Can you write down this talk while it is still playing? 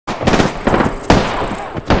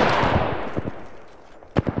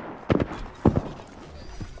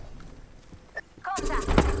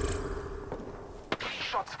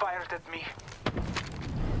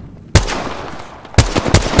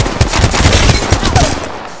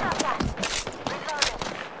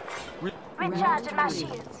Recharging my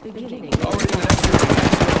shields. Beginning. Already in the next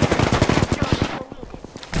Needed.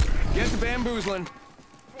 Get the bamboozling.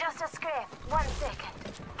 Just a scrape. 1 second.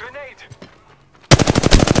 Grenade!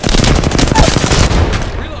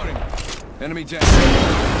 Reloading. Enemy down.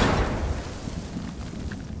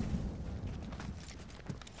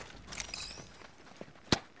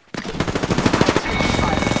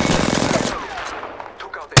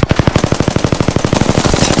 Took out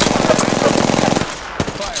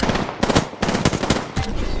Fire.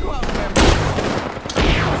 Go out, bamboozle.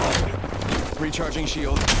 Recharging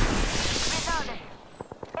shield. Reloading.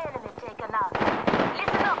 Enemy taken out.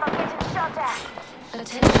 Listen up, I'm getting shot at.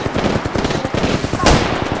 Attention.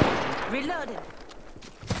 Reloading.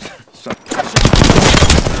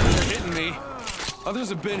 They're hitting me. Others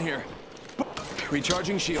have been here.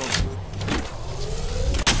 Recharging shield. Some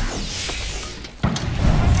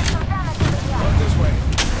damage in the Run this way.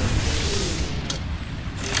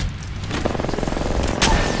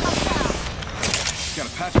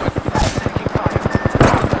 Gotta patch my...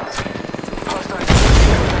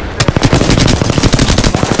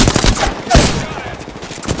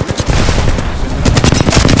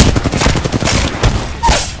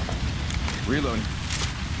 Reloading.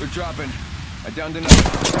 They're dropping. I downed enough.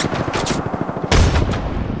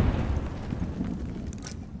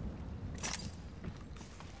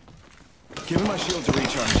 Give me my shield to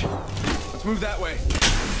recharge. Let's move that way.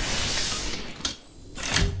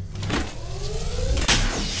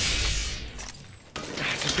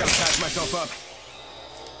 Just gotta patch myself up.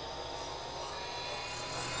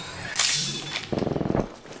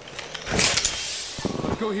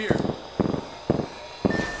 Let's go here.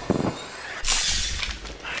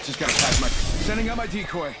 Just gotta patch my... Sending out my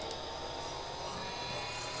decoy.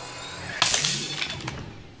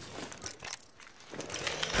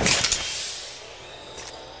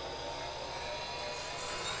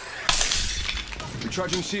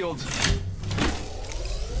 Recharging shields.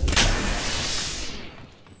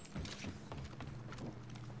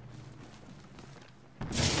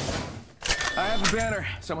 I have a banner.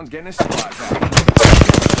 Someone's getting a spot back.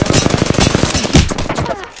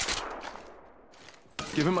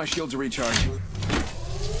 Give him my shield to recharge.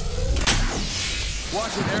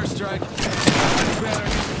 Watch an airstrike. Banner.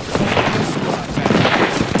 Spot back.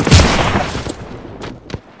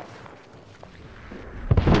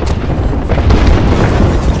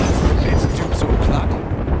 It's 2 o'clock.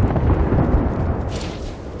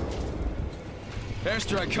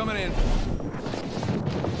 Airstrike coming in.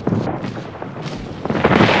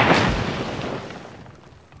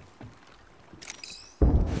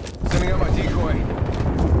 Sending out my decoy.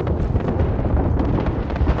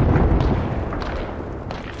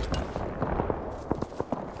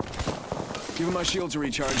 Give him my shield to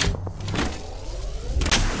recharge.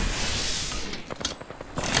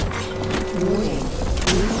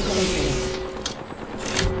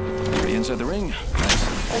 Already inside the ring. Nice.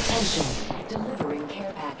 Attention. Delivering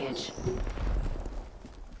care package.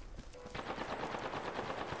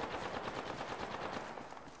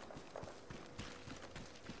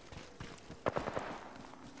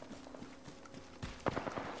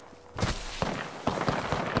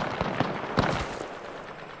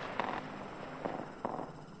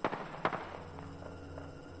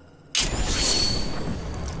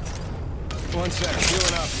 One sec,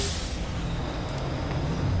 healing up.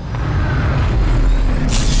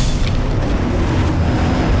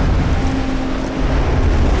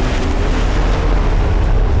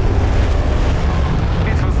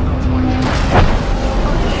 It was not my...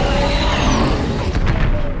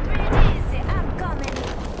 Breathe easy, I'm coming.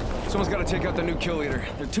 Someone's gotta take out the new kill leader.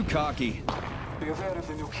 They're too cocky. Beware of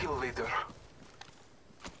the new kill leader.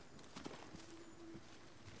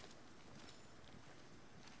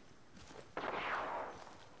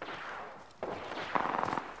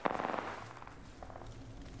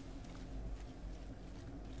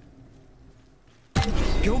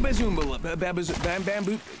 Go Bazoomba,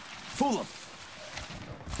 bamboo, fool him.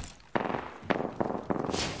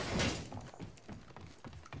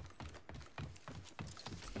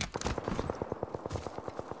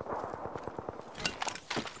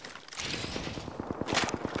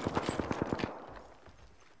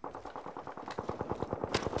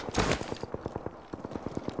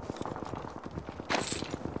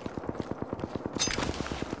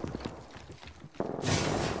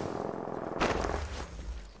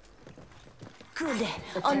 Good.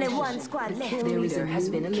 Only one squad left. Kill leader has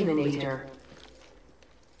been eliminated.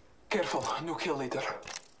 Careful, new kill leader.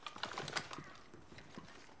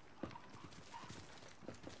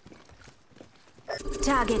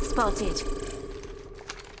 Target spotted.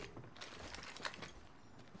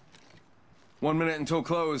 1 minute until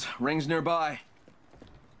close. Rings nearby.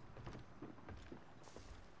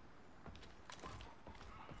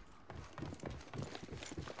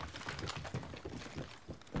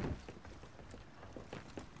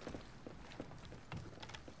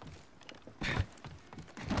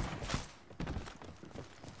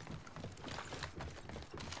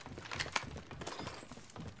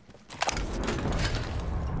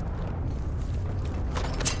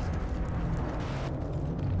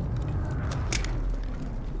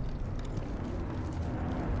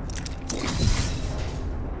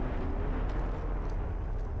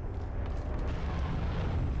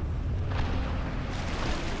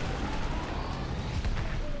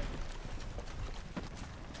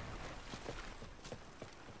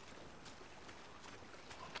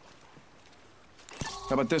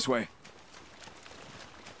 How about this way?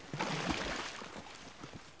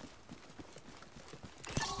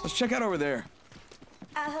 Let's check out over there.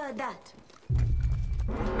 I heard that.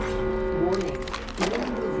 Warning. No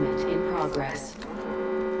movement in progress.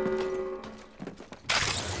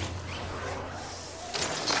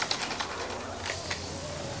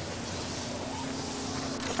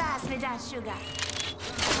 Pass me that sugar.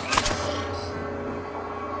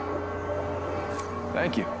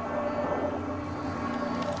 Thank you.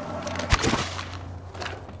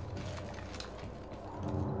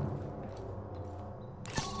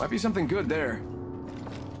 Might be something good there.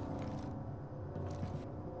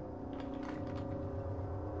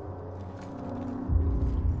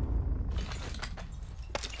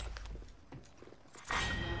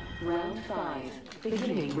 Round 5.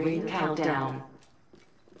 Beginning ring countdown.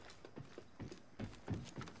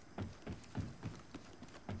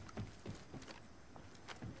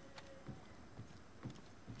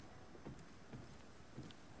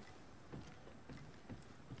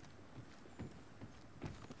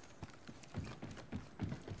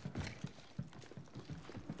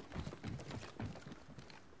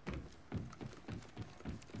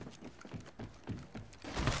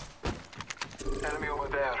 Enemy over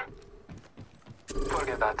there.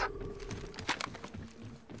 Forget that.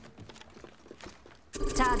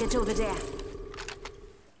 Target over there.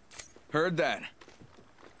 Heard that.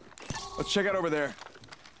 Let's check out over there.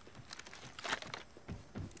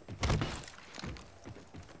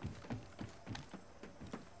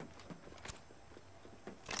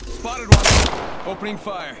 Spotted one. Opening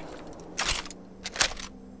fire.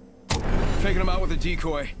 Faking him out with a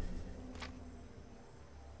decoy.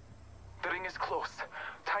 The ring is close.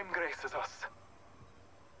 Time graces us.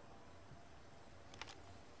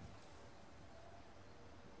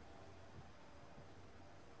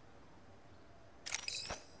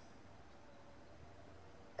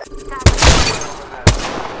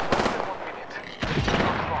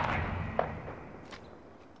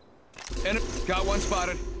 And got one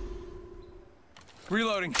spotted.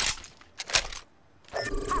 Reloading.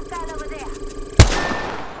 Hostile over there.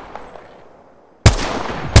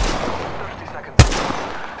 30 seconds.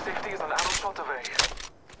 Safety is an arrow shot away.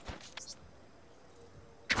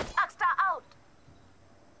 Extra out.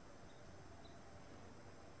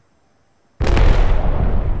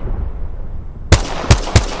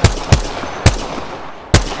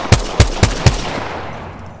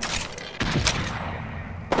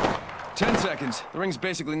 Ten seconds. The ring's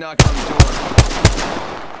basically knocking on the door.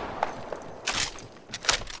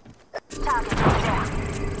 Target over there.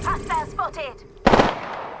 Hostile spotted.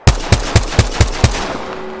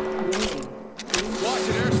 Warning. Watch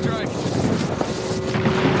it, airstrike.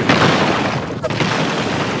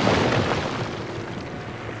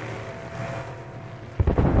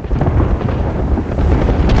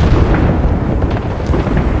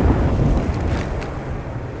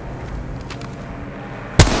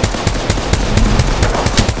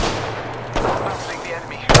 Battling the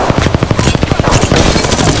enemy.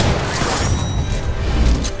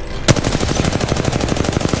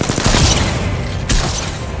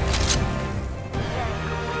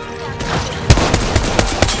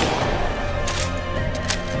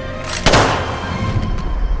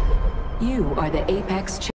 You are the Apex